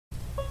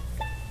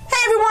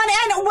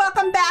And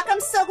welcome back. I'm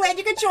so glad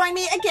you could join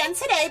me again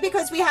today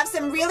because we have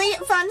some really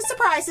fun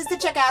surprises to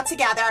check out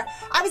together.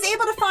 I was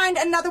able to find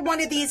another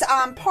one of these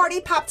Party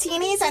Pop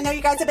Teenies. I know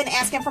you guys have been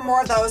asking for more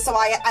of those, so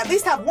I at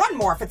least have one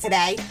more for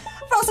today.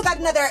 I've also got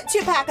another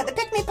 2-pack of the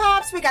Pikmi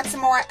Pops. We got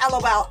some more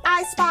LOL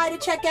I Spy to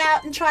check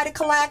out and try to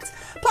collect,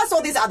 plus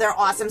all these other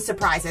awesome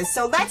surprises.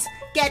 So let's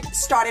get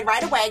started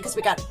right away because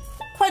we got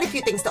quite a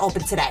few things to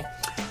open today.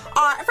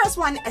 Our first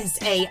one is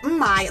a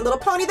My Little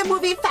Pony the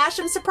Movie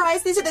Fashem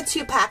surprise. These are the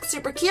 2-pack,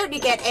 super cute.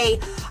 You get a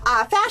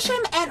Fashem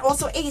and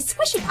also a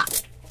Squishy Pop.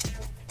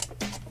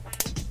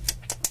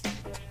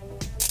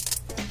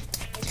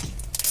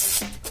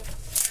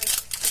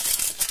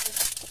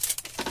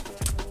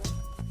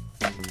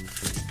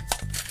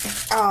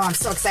 Oh, I'm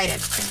so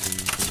excited.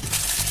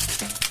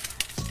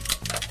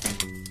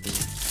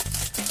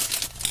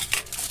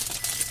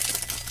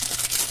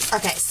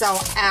 Okay, so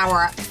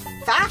our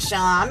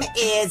Fashem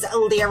is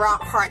Lyra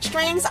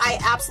Heartstrings. I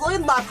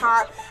absolutely love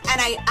her, and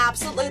I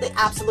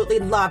absolutely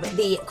love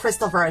the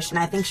crystal version.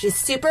 I think she's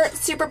super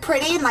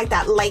pretty in like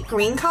that light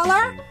green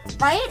color,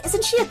 right?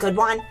 Isn't she a good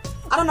one?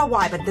 I don't know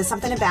why, but there's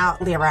something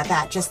about Lyra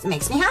that just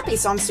makes me happy,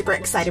 so I'm super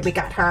excited we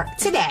got her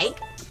today.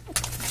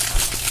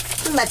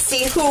 Let's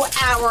see who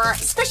our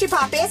Squishy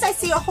Pop is. I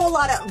see a whole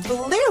lot of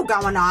blue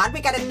going on.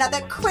 We got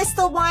another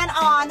crystal one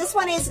on. This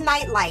one is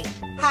Nightlight.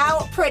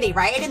 How pretty,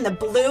 right? In the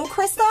blue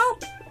crystal.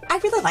 I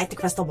really like the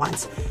crystal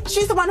ones.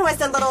 She's the one who has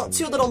the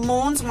two little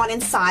moons, one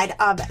inside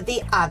of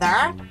the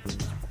other.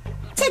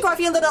 Take off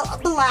your little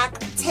black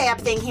tab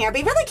thing here.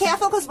 Be really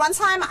careful because one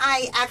time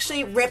I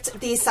actually ripped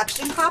the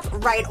suction cup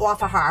right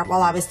off of her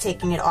while I was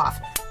taking it off.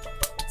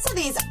 So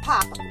these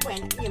pop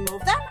when you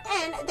move them,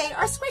 and they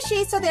are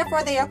squishy, so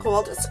therefore they are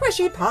called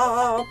Squishy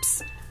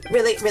Pops.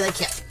 Really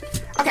cute.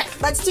 Okay,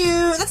 let's do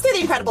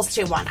the Incredibles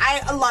 2 one.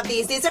 I love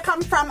these. These are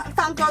come from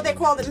Funko. They're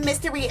called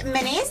Mystery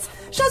Minis.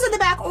 Shows in the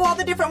back all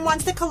the different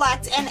ones to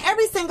collect, and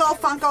every single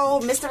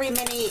Funko Mystery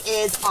Mini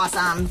is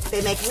awesome.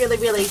 They make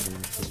really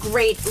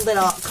great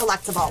little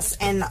collectibles,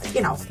 and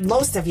you know,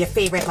 most of your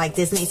favorite like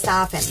Disney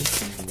stuff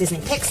and Disney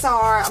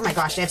Pixar. Oh my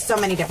gosh, they have so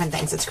many different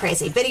things. It's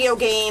crazy. Video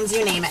games,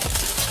 you name it.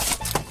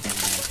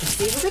 Let's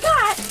see what we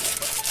got.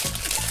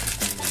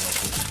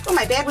 Oh,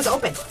 my bag was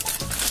open.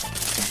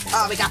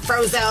 Oh, we got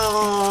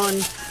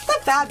Frozone. The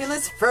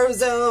fabulous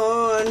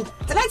Frozone.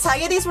 Did I tell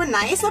you these were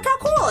nice? Look how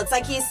cool. It's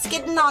like he's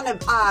skidding on a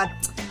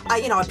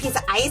piece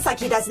of ice like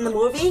he does in the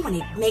movie when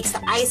he makes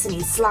the ice and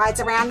he slides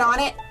around on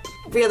it.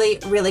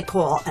 Really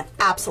cool and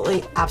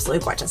absolutely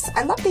gorgeous.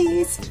 I love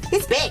these.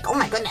 It's big. Oh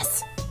my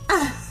goodness.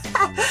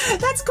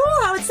 That's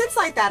cool how it sits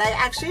like that. I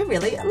actually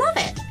really love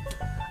it.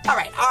 All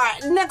right,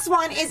 next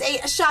one is a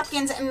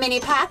Shopkins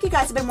mini pack. You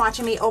guys have been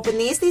watching me open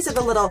these. These are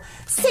the little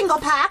single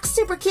packs,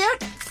 super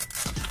cute.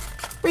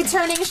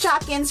 Returning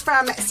Shopkins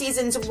from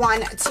seasons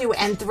 1, 2,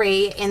 and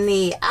 3 in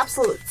the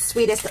absolute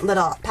sweetest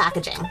little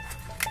packaging.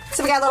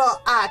 So we got a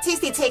little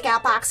tasty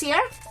takeout box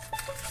here.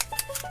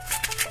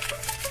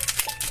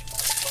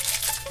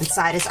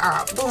 Inside is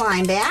our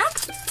blind bag.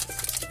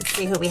 Let's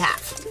see who we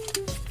have.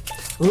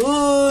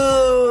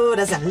 Ooh,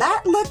 doesn't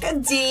that look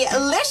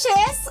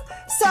delicious?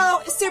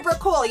 So super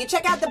cool. You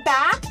check out the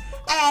back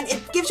and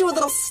it gives you a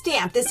little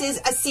stamp. This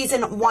is a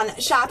season 1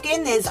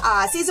 Shopkin. There's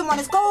season 1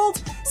 is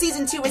gold,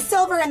 season 2 is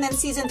silver, and then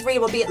season 3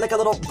 will be like a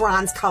little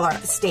bronze color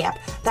stamp.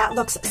 That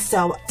looks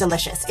so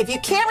delicious. If you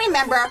can't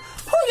remember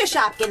who your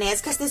Shopkin is,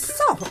 because there's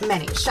so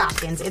many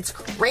Shopkins, it's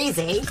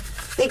crazy.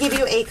 They give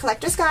you a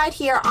collector's guide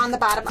here on the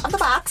bottom of the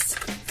box.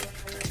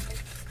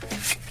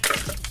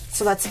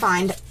 So let's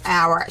find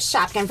our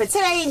Shopkin for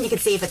today, and you can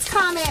see if it's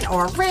common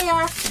or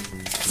rare.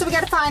 So we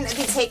got to find the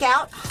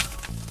takeout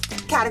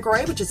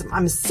category, which is,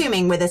 I'm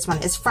assuming, where this one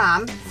is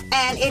from,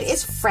 and it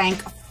is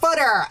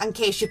Frankfurter, in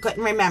case you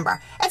couldn't remember.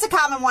 It's a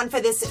common one for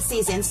this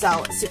season,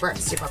 so super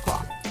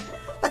cool.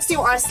 Let's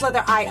do our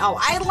SlitherIO.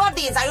 I love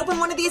these. I opened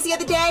one of these the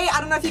other day. I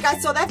don't know if you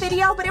guys saw that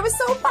video, but it was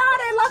so fun.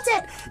 I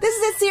loved it. This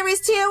is a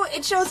series 2.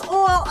 It shows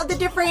all of the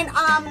different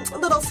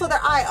little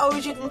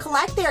SlitherIOs you can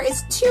collect. There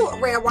is 2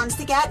 rare ones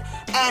to get,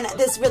 and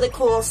this really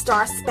cool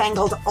Star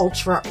Spangled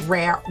Ultra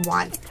Rare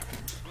one.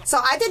 So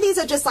I think these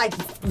are just like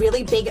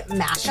really big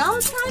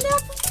mashups, kind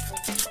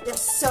of. They're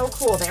so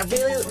cool. They're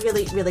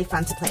really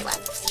fun to play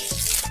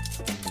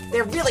with.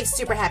 They're really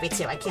super heavy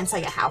too. I can't tell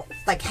you how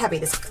like heavy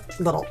this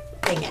little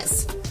thing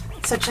is.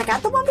 So check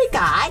out the one we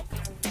got.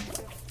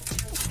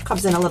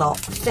 Comes in a little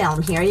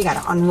film here. You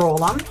got to unroll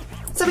them.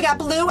 So we got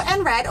blue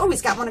and red. Oh,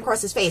 he's got one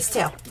across his face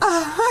too.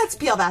 Let's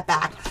peel that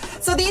back.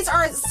 So these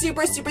are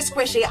super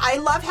squishy. I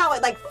love how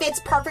it like fits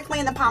perfectly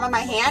in the palm of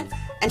my hand.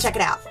 And check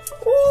it out.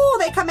 Ooh,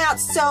 they come out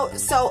so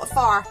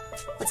far.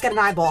 Let's get an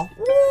eyeball.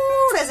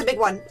 Ooh, there's a big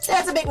one.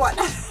 That's a big one.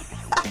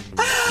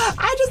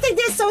 I just think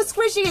they're so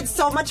squishy. It's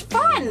so much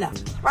fun,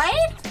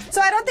 right? So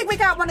I don't think we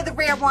got one of the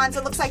rare ones.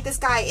 It looks like this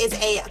guy is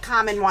a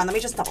common one. Let me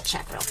just double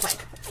check real quick.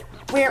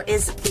 Where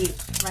is the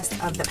rest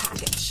of the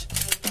package?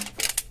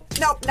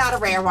 Nope, not a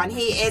rare one.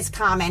 He is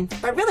common,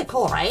 but really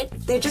cool, right?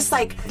 They're just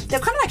like, they're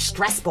kind of like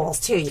stress balls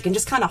too. You can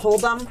just kind of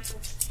hold them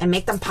and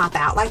make them pop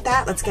out like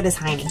that. Let's get his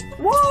hiney.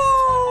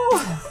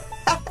 Whoa!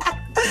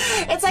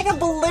 a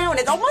balloon.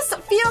 It almost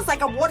feels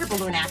like a water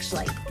balloon,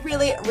 actually.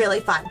 Really, really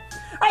fun. All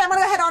right, I'm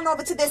gonna head on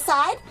over to this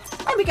side.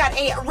 And we got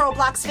a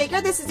Roblox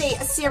figure. This is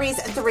a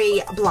Series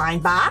 3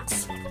 blind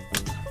box.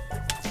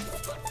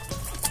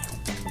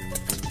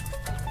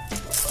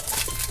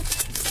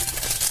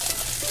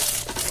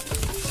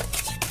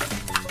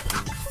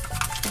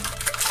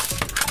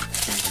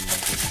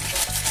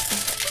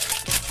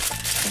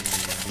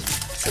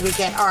 So we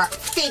get our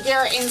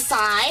figure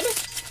inside.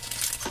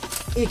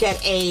 You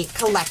get a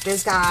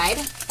collector's guide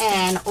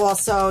and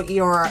also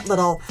your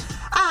little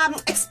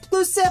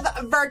exclusive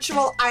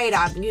virtual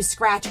item. You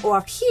scratch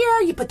off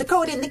here, you put the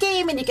code in the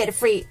game, and you get a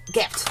free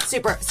gift.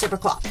 Super, super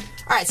cool. All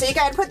right, so you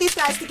gotta put these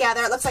guys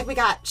together. It looks like we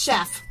got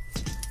Chef.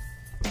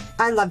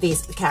 I love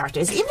these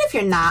characters. Even if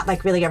you're not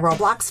like really a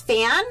Roblox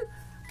fan,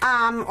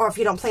 or if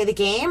you don't play the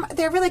game,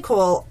 they're really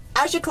cool.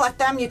 As you collect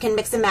them, you can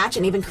mix and match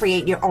and even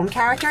create your own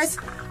characters.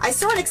 I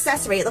saw an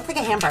accessory. It looked like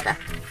a hamburger.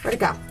 Where'd it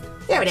go?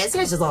 There it is.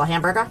 Here's his little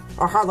hamburger.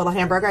 Or her little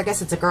hamburger. I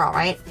guess it's a girl,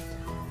 right?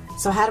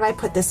 So how do I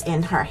put this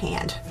in her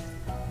hand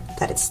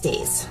that it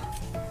stays?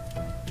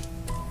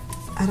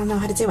 I don't know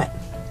how to do it.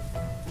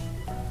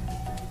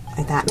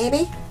 Like that,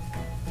 maybe?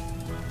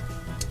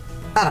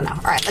 I don't know.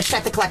 All right, let's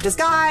check the collector's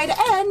guide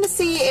and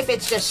see if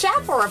it's just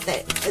Chef or if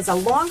there is a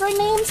longer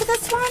name to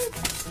this one.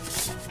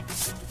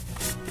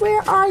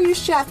 Where are you,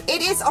 Chef?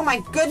 It is, oh my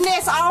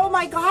goodness, oh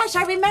my gosh,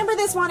 I remember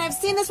this one. I've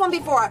seen this one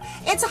before.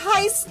 It's a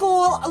high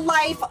school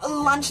life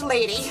lunch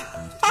lady.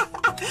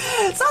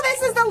 So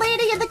this is the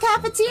lady in the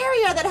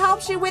cafeteria that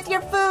helps you with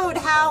your food.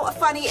 How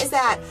funny is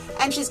that?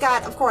 And she's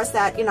got, of course,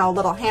 that, you know,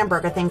 little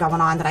hamburger thing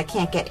going on that I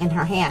can't get in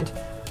her hand.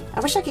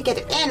 I wish I could get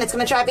it in. It's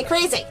gonna drive me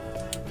crazy.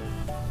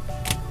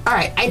 All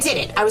right, I did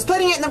it. I was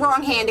putting it in the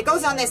wrong hand. It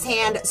goes on this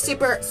hand.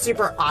 Super,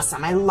 super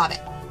awesome. I love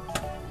it.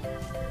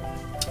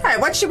 All right,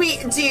 what should we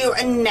do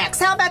next?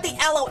 How about the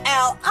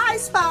LOL I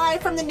Spy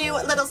from the new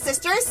Little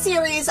Sisters,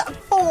 Series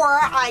 4,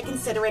 I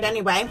consider it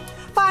anyway.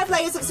 5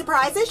 layers of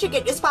surprises. You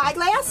get your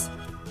spyglass,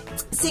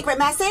 secret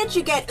message,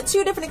 you get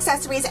 2 different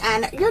accessories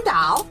and your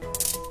doll.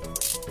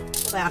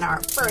 Pull down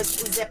our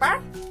first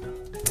zipper.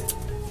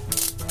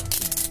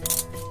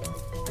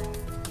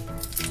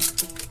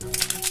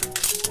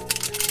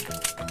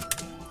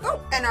 Oh,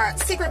 and our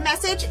secret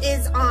message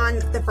is on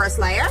the first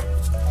layer.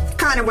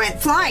 Kind of went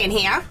flying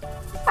here.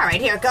 All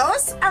right, here it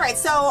goes. All right,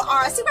 so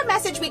our secret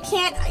message we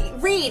can't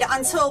read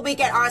until we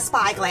get our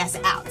spyglass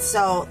out.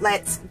 So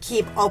let's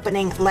keep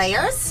opening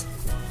layers.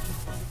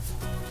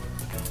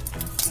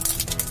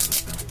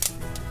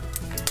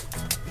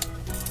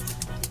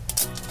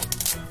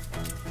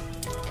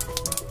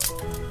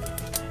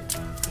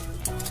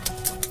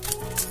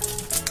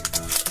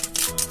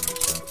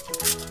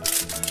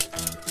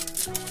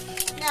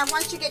 Now,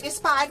 once you get your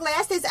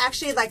spyglass, there's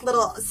actually like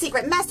little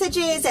secret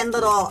messages and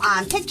little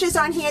pictures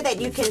on here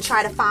that you can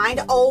try to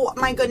find. Oh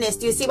my goodness,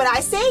 do you see what I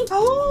see?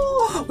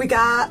 Oh, we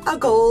got a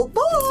gold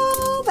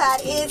ball.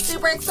 That is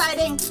super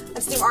exciting.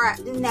 Let's do our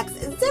next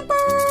zipper.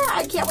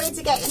 I can't wait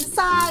to get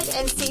inside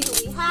and see who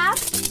we have.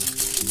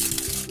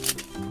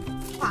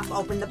 Pop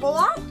open the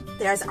ball.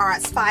 There's our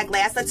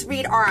spyglass. Let's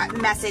read our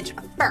message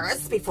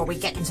first before we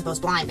get into those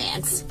blind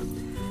bags.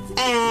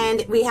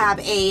 And we have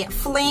a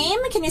flame.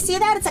 Can you see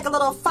that? It's like a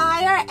little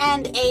fire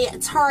and a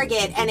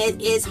target. And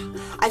it is,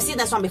 I've seen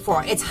this one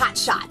before. It's Hot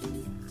Shot.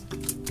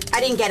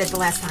 I didn't get it the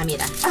last time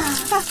either.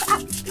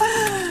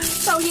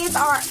 So here's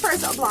our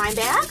first blind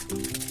bag.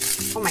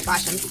 Oh my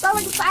gosh, I'm so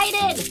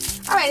excited.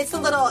 All right, it's a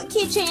little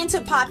keychain to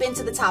pop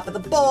into the top of the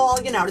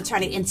bowl, you know, to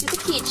turn it into the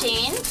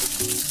keychain.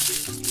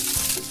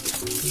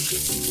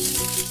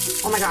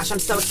 Oh my gosh, I'm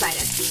so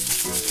excited.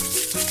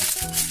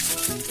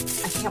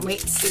 I can't wait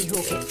to see who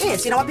it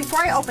is. You know what? Before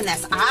I open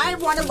this, I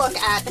want to look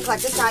at the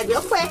collector's guide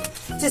real quick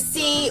to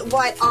see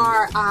what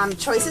our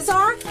choices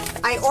are.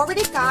 I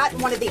already got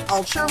one of the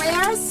ultra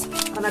rares.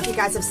 I don't know if you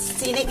guys have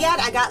seen it yet.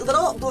 I got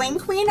little Bling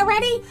Queen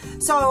already.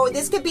 So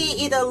this could be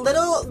either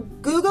little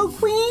Google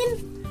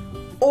Queen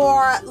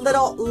or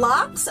little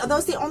Lux. Are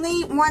those the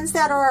only ones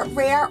that are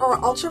rare or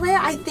ultra rare?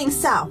 I think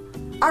so.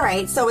 All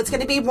right, so it's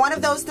going to be one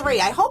of those 3.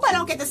 I hope I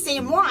don't get the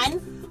same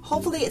one.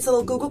 Hopefully it's a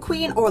little Google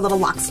Queen or a little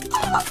Lux. Oh,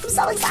 I'm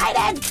so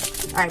excited.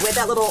 All right, where'd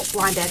that little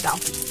blind bag go?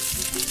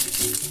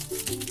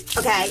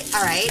 Okay,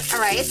 all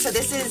right. So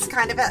this is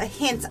kind of a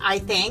hint, I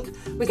think.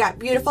 We got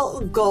beautiful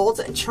gold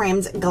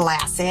trimmed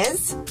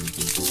glasses.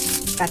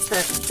 That's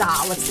the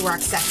doll. Let's do our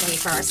accessory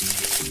first.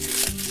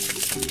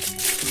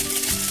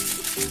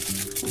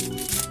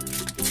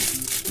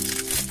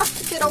 Oh,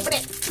 I did open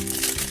it.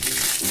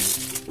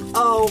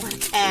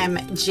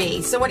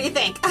 OMG. So what do you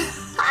think?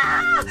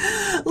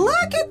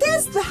 Look at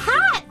this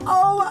hat.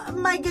 Oh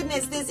my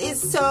goodness, this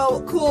is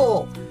so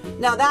cool.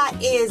 Now that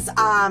is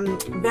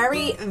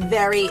very,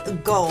 very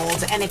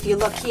gold. And if you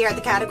look here at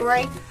the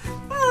category,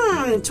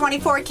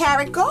 24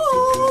 karat gold.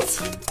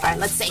 All right,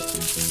 let's see.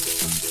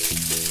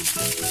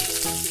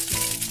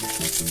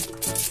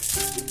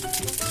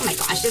 Oh my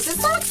gosh, this is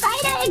so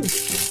exciting.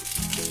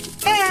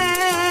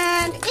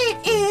 And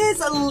it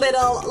is a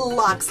little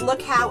Lux.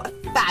 Look how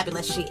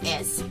fabulous she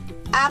is.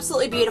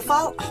 Absolutely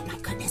beautiful. Oh my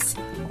goodness.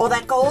 all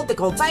that gold, the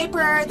gold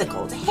diaper, the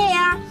gold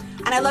hair,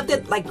 and I love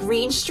the like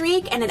green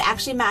streak, and it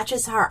actually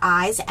matches her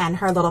eyes and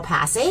her little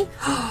passy.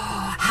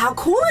 How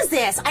cool is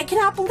this? I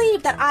cannot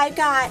believe that I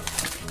got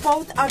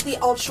both of the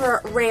ultra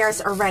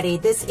rares already.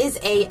 This is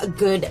a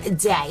good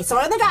day. So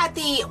I only got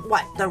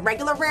the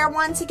regular rare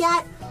one to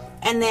get,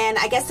 and then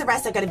I guess the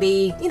rest are going to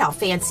be, you know,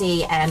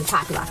 fancy and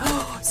popular.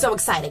 So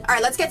exciting. All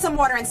right, let's get some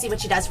water and see what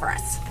she does for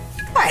us.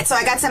 All right, so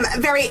I got some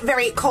very,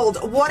 very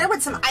cold water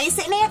with some ice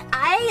in it.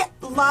 I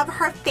love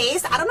her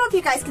face. I don't know if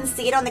you guys can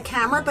see it on the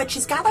camera, but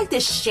she's got like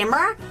this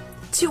shimmer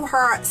to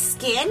her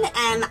skin,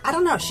 and I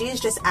don't know, she's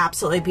just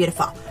absolutely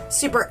beautiful.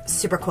 Super,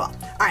 super cool.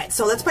 All right,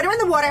 so let's put her in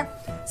the water,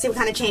 see what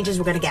kind of changes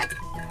we're gonna get.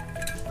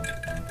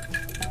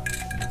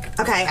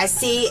 Okay, I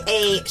see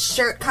a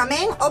shirt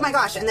coming. Oh my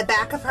gosh, and the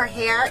back of her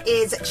hair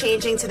is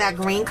changing to that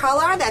green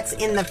color that's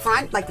in the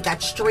front, like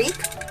that streak.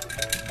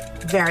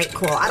 Very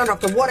cool. I don't know if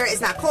the water is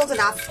not cold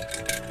enough.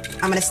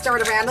 I'm going to stir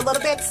it around a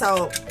little bit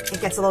so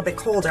it gets a little bit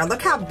colder.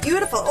 Look how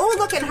beautiful. Oh,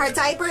 look, and her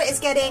diaper is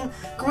getting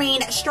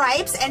green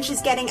stripes, and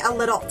she's getting a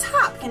little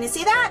top. Can you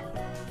see that?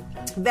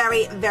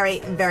 Very, very,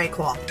 very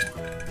cool.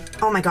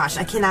 Oh my gosh,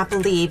 I cannot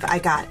believe I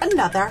got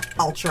another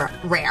ultra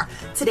rare.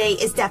 Today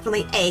is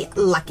definitely a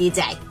lucky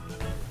day.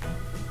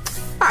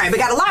 All right, we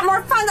got a lot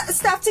more fun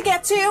stuff to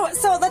get to,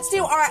 so let's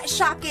do our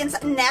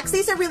Shopkins next.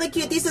 These are really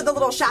cute. These are the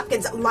little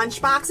Shopkins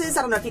lunch boxes.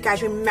 I don't know if you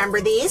guys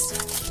remember these.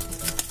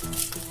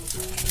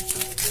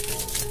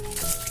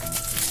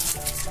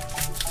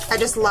 I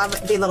just love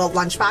the little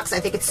lunchbox. I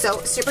think it's so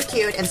super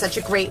cute and such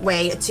a great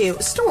way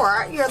to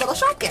store your little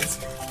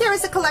Shopkins. Here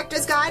is the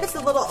collector's guide. It's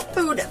the little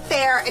food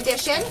fair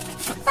edition.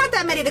 Not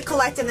that many to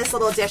collect in this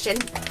little edition.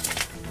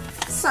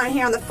 Sign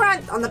here on the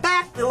front, on the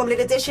back. The limited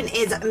edition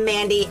is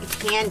Mandy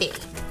Candy.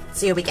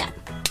 See what we get.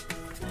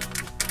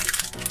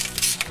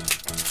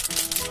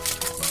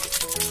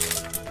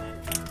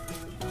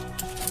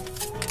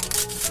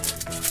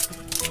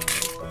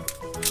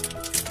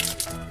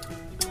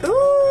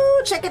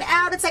 Ooh, check it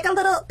out. It's like a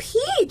little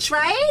peach,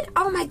 right?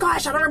 Oh my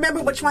gosh, I don't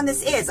remember which one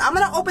this is. I'm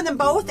gonna open them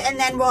both and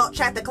then we'll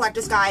check the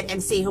collector's guide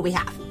and see who we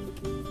have.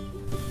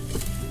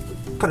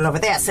 Put it over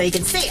there so you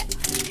can see it.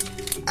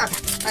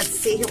 Okay, let's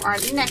see who our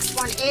next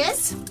one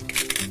is.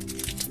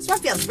 This one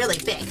feels really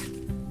big.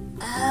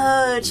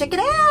 Oh, check it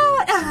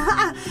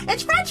out.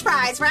 It's French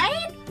fries,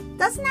 right?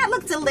 Doesn't that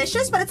look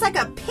delicious? But it's like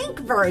a pink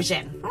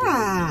version. All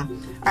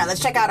right, let's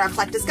check out our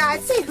collector's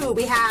guide, see who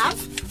we have.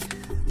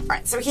 All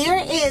right, so here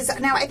is,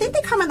 now I think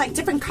they come in like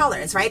different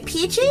colors, right?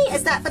 Peachy,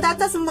 is that, but that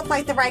doesn't look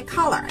like the right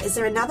color. Is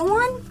there another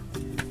one?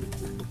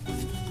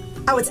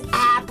 Oh, it's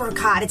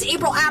apricot. It's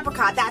April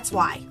apricot, that's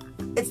why.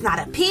 It's not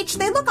a peach.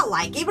 They look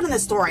alike. Even in the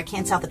store, I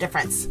can't tell the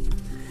difference.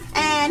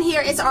 And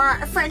here is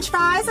our French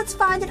fries. Let's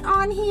find it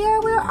on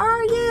here. Where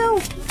are you?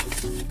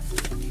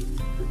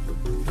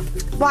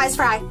 Wise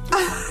fry.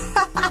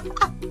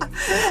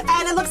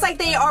 And it looks like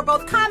they are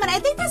both common. I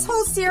think this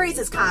whole series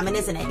is common,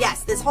 isn't it?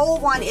 Yes, this whole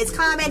one is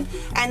common.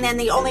 And then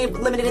the only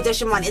limited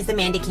edition one is the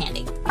Mandy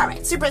Candy. All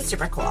right, super,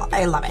 super cool.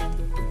 I love it.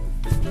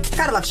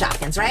 Gotta love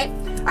Shopkins, right?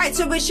 All right,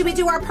 so should we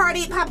do our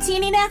Party Pop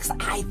Teenie next?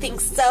 I think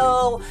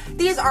so.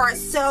 These are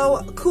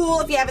so cool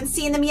if you haven't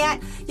seen them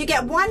yet. You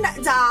get one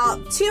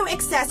doll, 2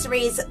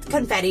 accessories,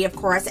 confetti, of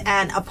course,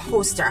 and a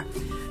poster.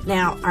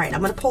 Now, all right,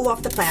 I'm gonna pull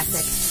off the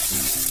plastic.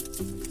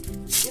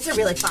 These are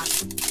really fun.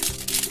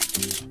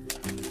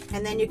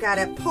 And then you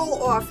gotta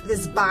pull off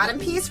this bottom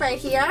piece right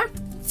here.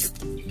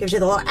 Gives you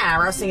the little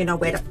arrow so you know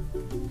where to,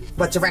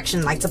 what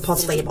direction like to pull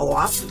the label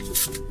off.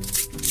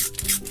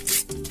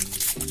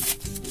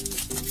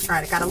 All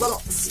right, I got a little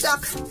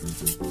stuck.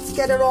 Let's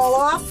get it all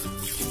off.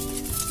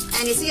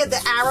 And you see the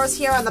arrows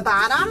here on the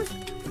bottom?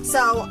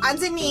 So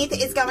underneath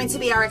is going to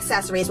be our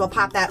accessories. We'll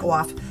pop that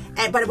off.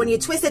 But when you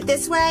twist it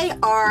this way,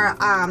 our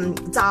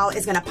doll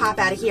is going to pop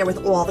out of here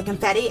with all the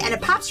confetti. And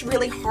it pops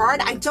really hard.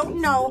 I don't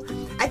know.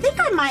 I think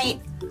I might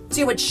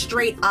do it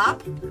straight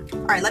up. All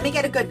right, let me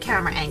get a good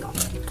camera angle.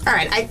 All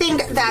right, I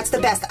think that's the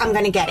best I'm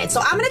gonna get it.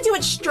 So I'm gonna do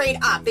it straight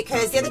up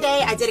because the other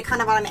day I did it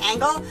kind of on an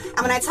angle. And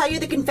when I tell you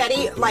the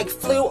confetti like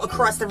flew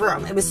across the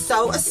room, it was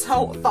so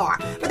far.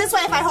 But this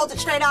way, if I hold it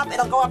straight up,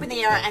 it'll go up in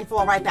the air and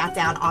fall right back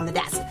down on the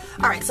desk.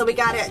 All right, so we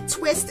gotta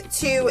twist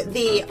to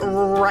the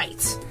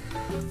right.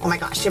 Oh my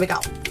gosh, here we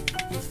go.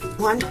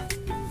 One.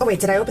 Oh wait,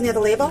 did I open the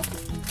other label?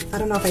 I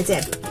don't know if I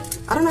did.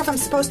 I don't know if I'm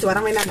supposed to, I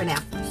don't remember now.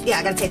 Yeah,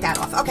 I gotta take that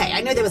off. Okay, I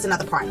knew there was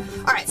another part.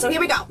 All right, so here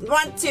we go.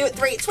 1, 2,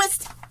 3,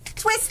 twist,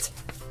 twist.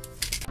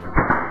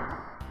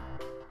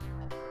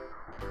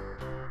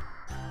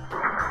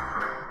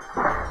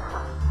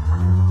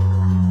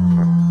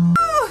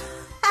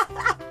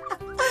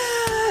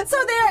 So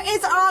there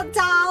is our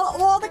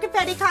doll. All the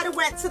confetti kind of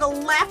went to the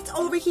left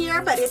over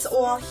here, but it's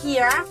all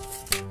here.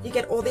 You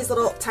get all these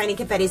little tiny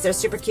confettis. They're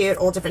super cute,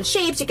 all different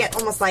shapes. You get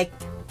almost like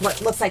what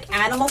looks like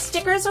animal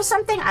stickers or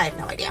something. I have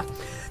no idea.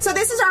 So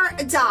this is our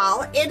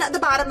doll. In the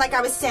bottom, like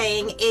I was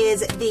saying,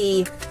 is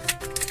the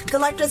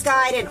collector's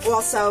guide and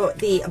also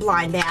the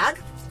blind bag.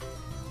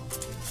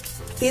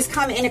 These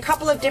come in a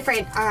couple of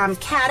different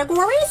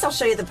categories. I'll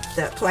show you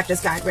the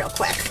collector's guide real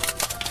quick.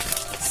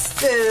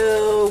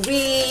 So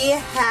we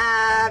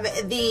have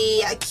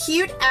the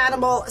cute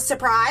animal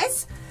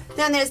surprise.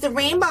 Then there's the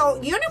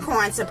rainbow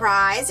unicorn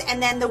surprise,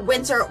 and then the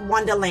winter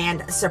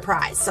wonderland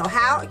surprise. So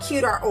how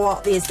cute are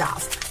all these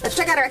dolls? Let's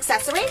check out our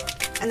accessory,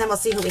 and then we'll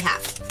see who we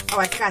have. Oh,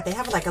 I forgot, they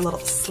have like a little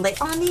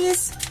slit on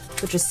these,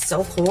 which is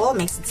so cool. It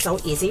makes it so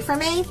easy for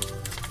me.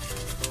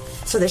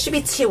 So there should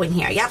be 2 in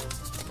here, yep.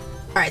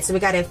 All right, so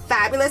we got a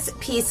fabulous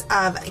piece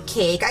of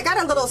cake. I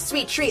got a little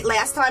sweet treat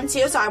last time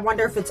too, so I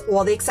wonder if it's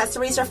all the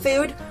accessories or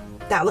food.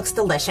 That looks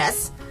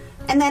delicious.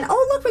 And then,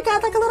 oh look, we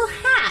got like a little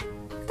hat.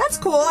 That's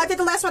cool. I think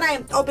the last one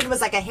I opened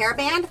was like a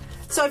hairband.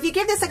 So if you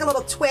give this like a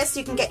little twist,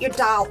 you can get your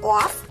doll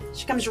off.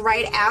 She comes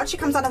right out. She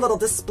comes on a little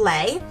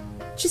display.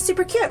 She's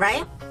super cute,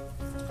 right?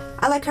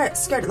 I like her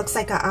skirt. It looks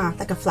like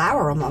a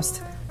flower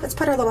almost. Let's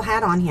put her little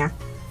hat on here.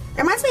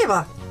 It reminds me of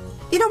a,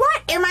 you know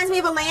what? It reminds me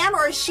of a lamb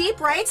or a sheep,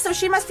 right? So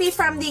she must be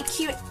from the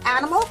cutie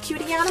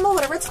animal,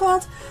 whatever it's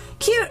called.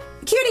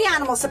 Cutie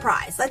animal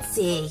surprise. Let's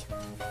see.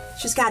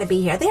 She's got to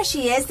be here. There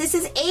she is. This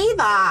is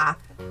Ava.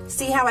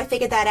 See how I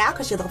figured that out?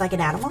 Because she looked like an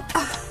animal.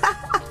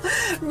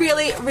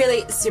 Really,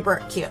 really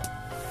super cute.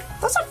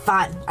 Those are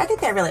fun. I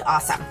think they're really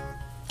awesome.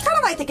 Kind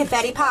of like the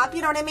confetti pop,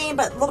 you know what I mean?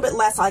 But a little bit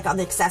less like on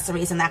the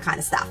accessories and that kind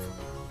of stuff.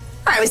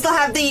 All right, we still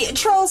have the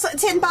Trolls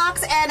tin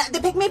box and the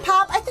Pikmi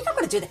pop. I think I'm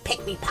going to do the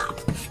Pikmi pop.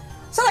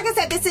 So like I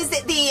said, this is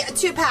the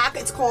 2-pack.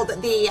 It's called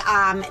the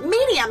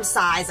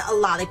medium-size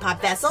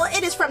lollipop vessel.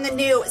 It is from the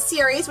new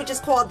series, which is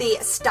called the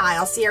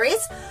Style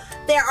series.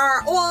 There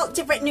are all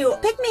different new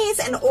Pikmis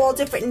and all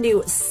different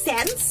new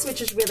scents,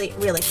 which is really,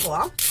 really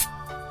cool.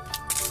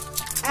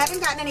 I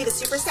haven't gotten any of the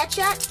super sets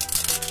yet.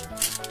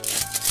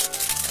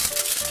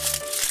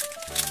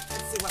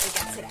 Let's see what we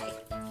get today.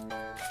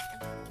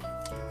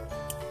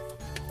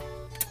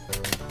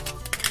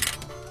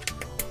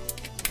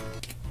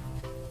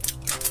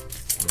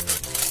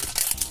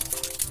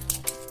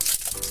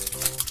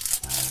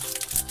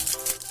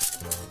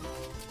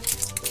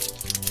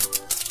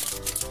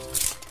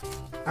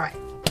 All right.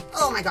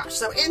 Oh my gosh.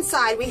 So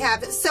inside we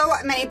have so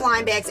many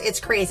blind bags.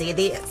 It's crazy.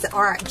 These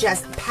are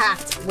just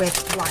packed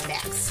with blind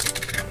bags.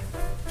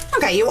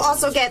 Okay, you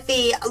also get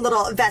the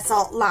little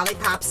vessel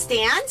lollipop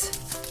stand.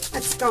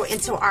 Let's go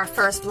into our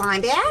first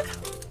blind bag.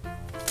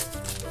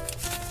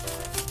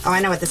 Oh, I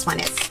know what this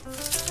one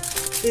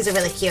is. These are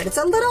really cute. It's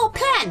a little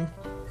pen.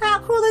 How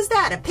cool is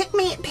that? A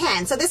Pikmi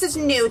pen. So this is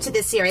new to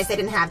this series. They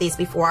didn't have these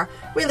before.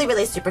 Really,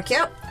 really super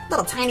cute.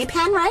 Little tiny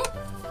pen, right?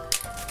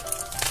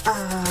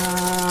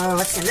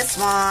 What's in this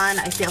one?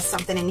 I feel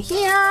something in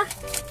here.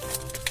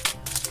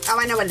 Oh,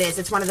 I know what it is.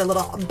 It's one of the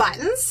little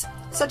buttons.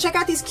 So check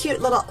out these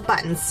cute little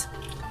buttons.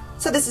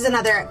 So this is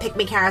another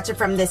Pikmi character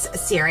from this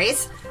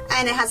series.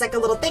 And it has like a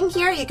little thing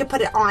here. You can put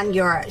it on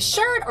your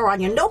shirt or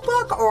on your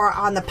notebook or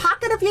on the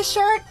pocket of your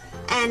shirt.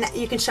 And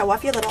you can show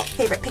off your little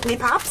favorite Pikmi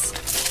pops.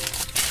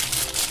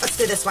 Let's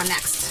do this one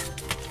next.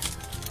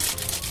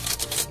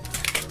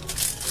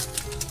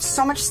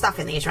 So much stuff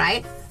in these,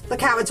 right? Look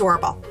how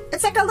adorable.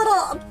 It's like a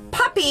little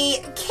puppy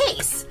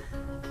case.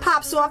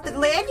 Pops off the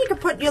lid. You can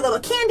put your little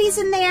candies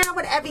in there,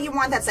 whatever you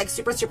want that's like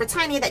super, super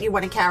tiny that you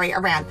want to carry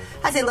around.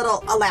 Has a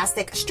little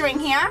elastic string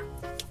here.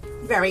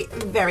 Very,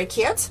 very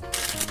cute.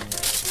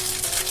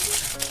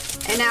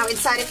 And now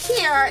inside of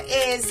here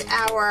is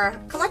our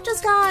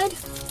collector's guide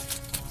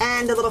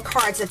and the little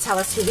cards that tell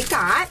us who we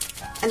got.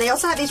 And they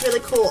also have these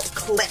really cool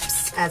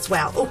clips as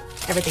well. Oh,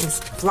 everything's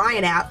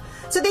flying out.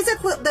 So these are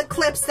the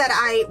clips that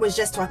I was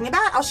just talking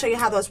about. I'll show you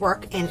how those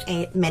work in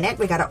a minute.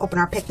 We got to open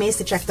our Pikmis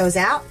to check those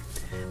out.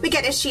 We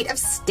get a sheet of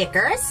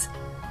stickers.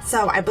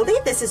 So I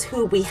believe this is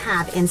who we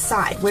have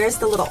inside. Where's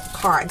the little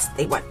cards?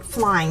 They went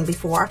flying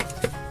before.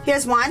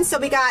 Here's one. So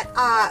we got,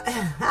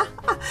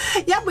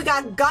 yep, we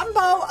got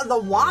Gumbo the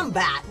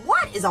Wombat.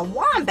 What is a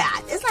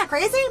wombat? Isn't that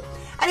crazy?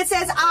 And it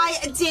says,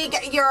 I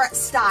dig your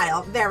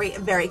style. Very,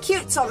 very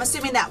cute. So I'm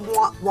assuming that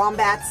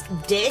wombats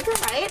dig,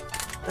 right?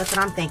 That's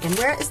what I'm thinking.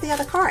 Where is the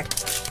other card?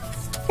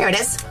 Here it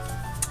is.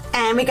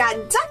 And we got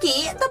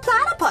Ducky the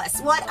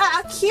Platypus. What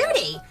a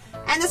cutie.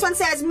 And this one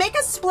says, make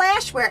a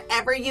splash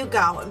wherever you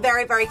go.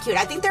 Very, very cute.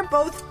 I think they're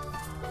both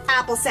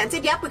apple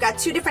scented. Yep, we got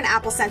 2 different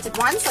apple scented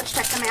ones. Let's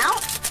check them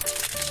out.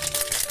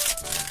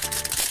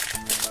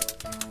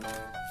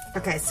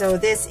 Okay, so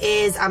this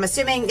is, I'm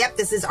assuming, yep,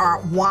 this is our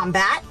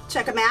wombat.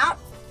 Check them out.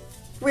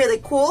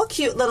 Really cool,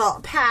 cute little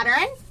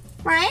pattern,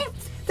 right?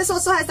 This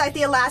also has like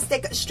the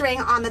elastic string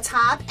on the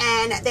top,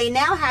 and they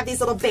now have these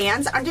little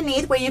bands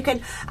underneath where you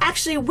can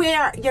actually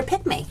wear your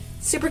Pikmi.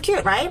 Super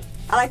cute, right?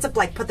 I like to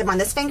like put them on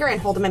this finger and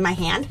hold them in my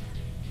hand.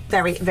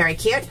 Very, very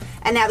cute.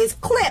 And now these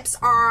clips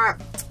are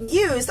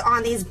used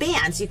on these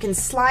bands. You can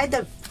slide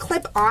the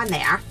clip on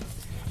there,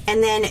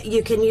 and then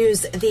you can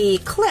use the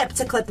clip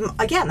to clip them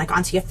again, like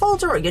onto your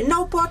folder or your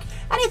notebook,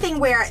 anything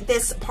where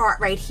this part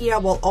right here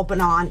will open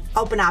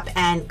up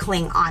and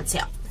cling onto.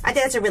 I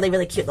think that's a really,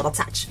 really cute little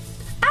touch.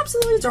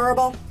 Absolutely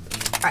adorable.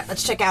 All right,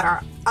 let's check out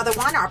our other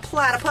one, our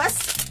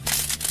platypus.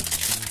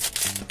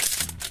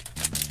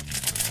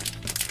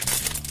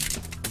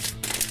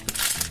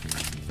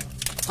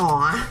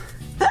 Aw.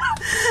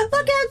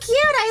 Look how cute.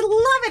 I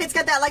love it. It's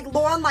got that like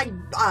long, like,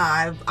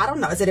 I don't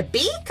know. Is it a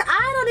beak?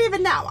 I don't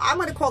even know. I'm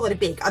going to call it a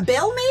beak. A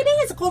bill, maybe?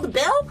 Is it called a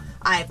bill?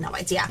 I have no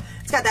idea.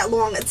 It's got that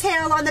long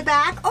tail on the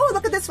back. Oh,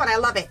 look at this one. I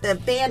love it. The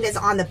band is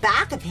on the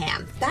back of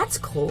him. That's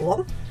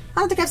cool. I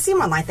don't think I've seen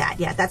one like that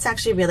yet. That's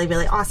actually really,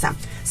 really awesome.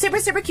 Super,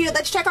 super cute.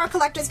 Let's check our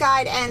collector's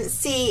guide and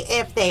see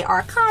if they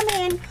are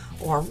common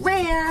or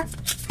rare.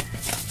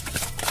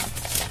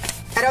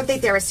 I don't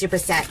think they're a super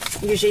set.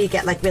 Usually you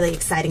get like really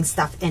exciting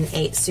stuff in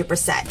a super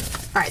set.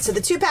 All right, so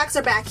the 2 packs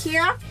are back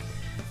here.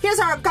 Here's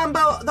our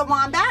Gumbo the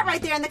Wombat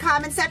right there in the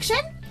comment section.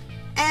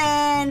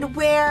 And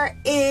where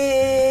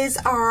is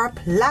our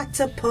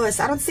platypus?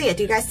 I don't see it.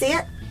 Do you guys see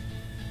it?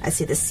 I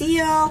see the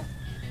seal.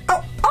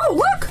 Oh,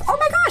 look. Oh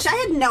my gosh, I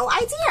had no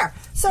idea.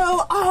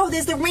 So,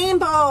 there's the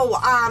rainbow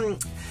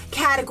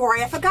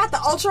category. I forgot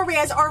the ultra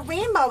rares are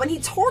rainbow, and he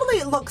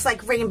totally looks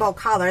like rainbow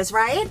colors,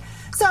 right?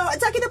 So,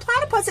 Ducky the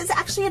Platypus is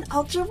actually an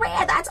ultra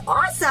rare. That's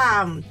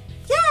awesome.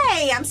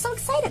 Yay, I'm so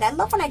excited. I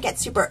love when I get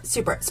super,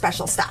 super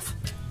special stuff.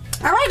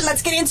 All right,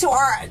 let's get into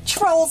our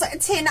Trolls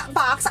tin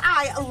box.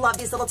 I love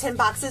these little tin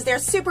boxes. They're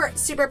super,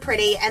 super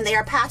pretty, and they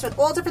are packed with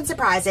all different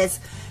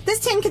surprises. This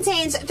tin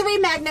contains 3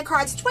 magnet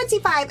cards,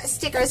 25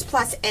 stickers,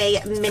 plus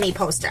a mini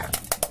poster.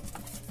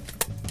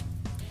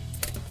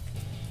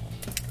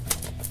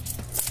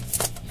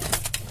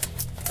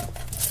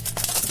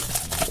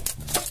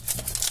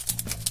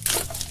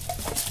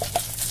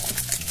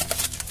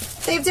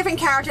 They have different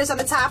characters on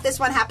the top. This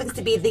one happens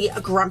to be the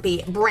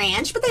Grumpy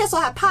Branch, but they also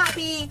have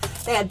Poppy,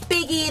 they have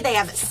Biggie, they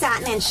have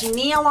Satin and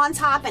Chenille on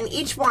top, and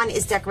each one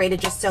is decorated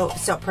just so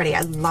pretty.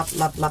 I love,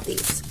 love, love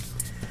these.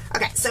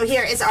 Okay, so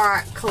here is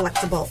our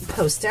collectible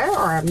poster,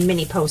 or a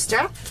mini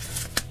poster.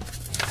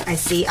 I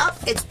see,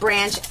 it's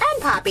Branch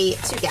and Poppy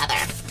together.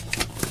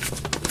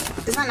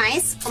 Isn't that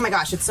nice? Oh my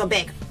gosh, it's so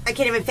big. I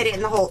can't even fit it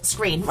in the whole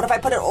screen. What if I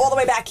put it all the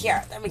way back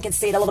here? Then we can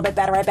see it a little bit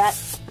better, I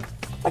bet.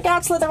 Look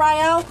out,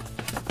 SlitherIO.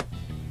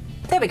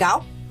 There we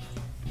go.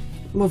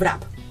 Move it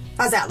up.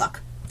 How's that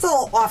look? It's a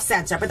little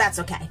off-center, but that's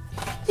okay.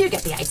 You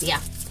get the idea.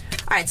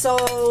 All right,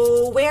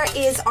 so where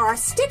is our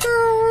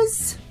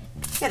stickers?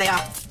 Here they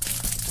are.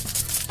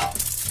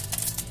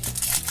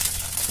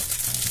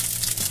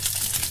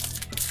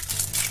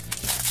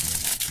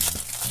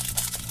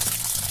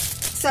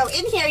 So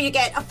in here you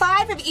get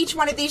 5 of each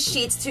one of these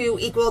sheets to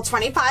equal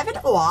 25 in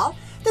all.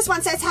 This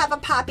one says have a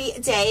Poppy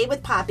day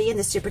with Poppy and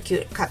the super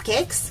cute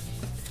cupcakes.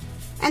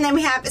 And then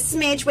we have a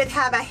smidge with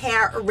have a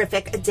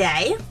hair-rific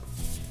day.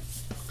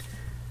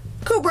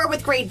 Cooper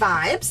with great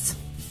vibes.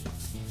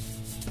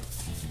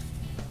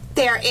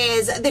 There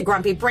is the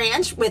Grumpy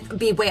Branch with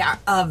beware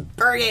of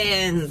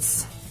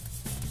burdens.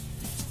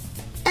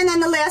 And then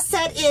the last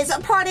set is a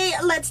party,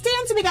 let's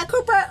dance. And we got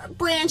Cooper,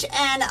 Branch,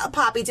 and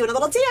Poppy doing a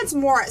little dance.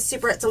 More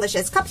super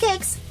delicious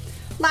cupcakes.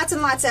 Lots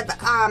and lots of,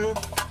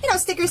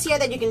 stickers here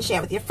that you can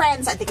share with your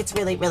friends. I think it's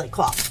really, really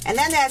cool. And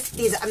then there's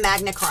these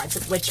magnet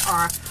cards, which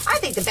are, I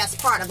think, the best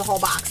part of the whole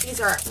box.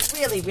 These are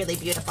really, really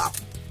beautiful.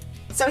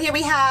 So here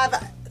we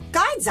have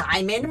Guy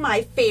Diamond,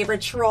 my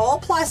favorite troll,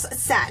 plus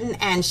Satin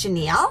and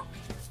Chenille.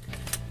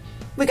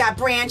 We got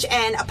Branch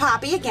and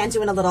Poppy, again,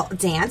 doing a little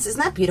dance.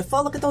 Isn't that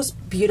beautiful? Look at those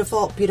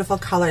beautiful, beautiful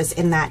colors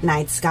in that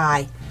night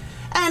sky.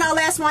 And our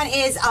last one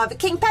is of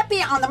King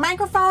Peppy on the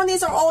microphone.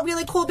 These are all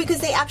really cool because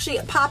they actually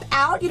pop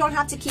out. You don't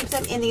have to keep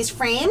them in these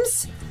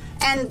frames.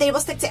 And they will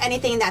stick to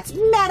anything that's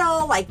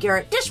metal, like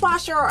your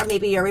dishwasher or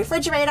maybe your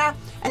refrigerator.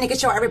 And you can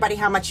show everybody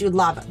how much you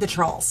love the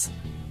trolls.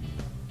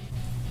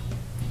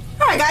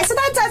 Alright guys, so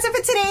that does it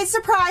for today's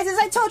surprises.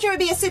 I told you it would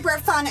be a super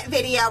fun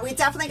video. We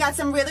definitely got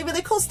some really,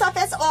 really cool stuff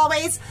as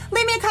always.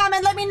 Leave me a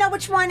comment. Let me know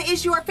which one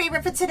is your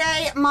favorite for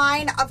today.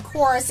 Mine, of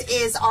course,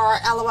 is our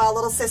LOL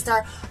Little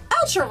Sister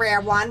ultra rare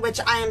one, which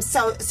I am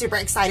so super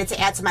excited to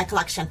add to my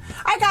collection.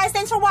 Alright guys,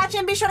 thanks for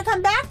watching. Be sure to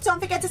come back.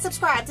 Don't forget to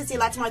subscribe to see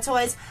lots more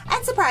toys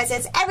and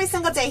surprises every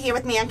single day here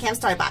with me on Cam's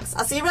Toy Box.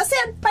 I'll see you real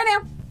soon. Bye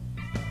now.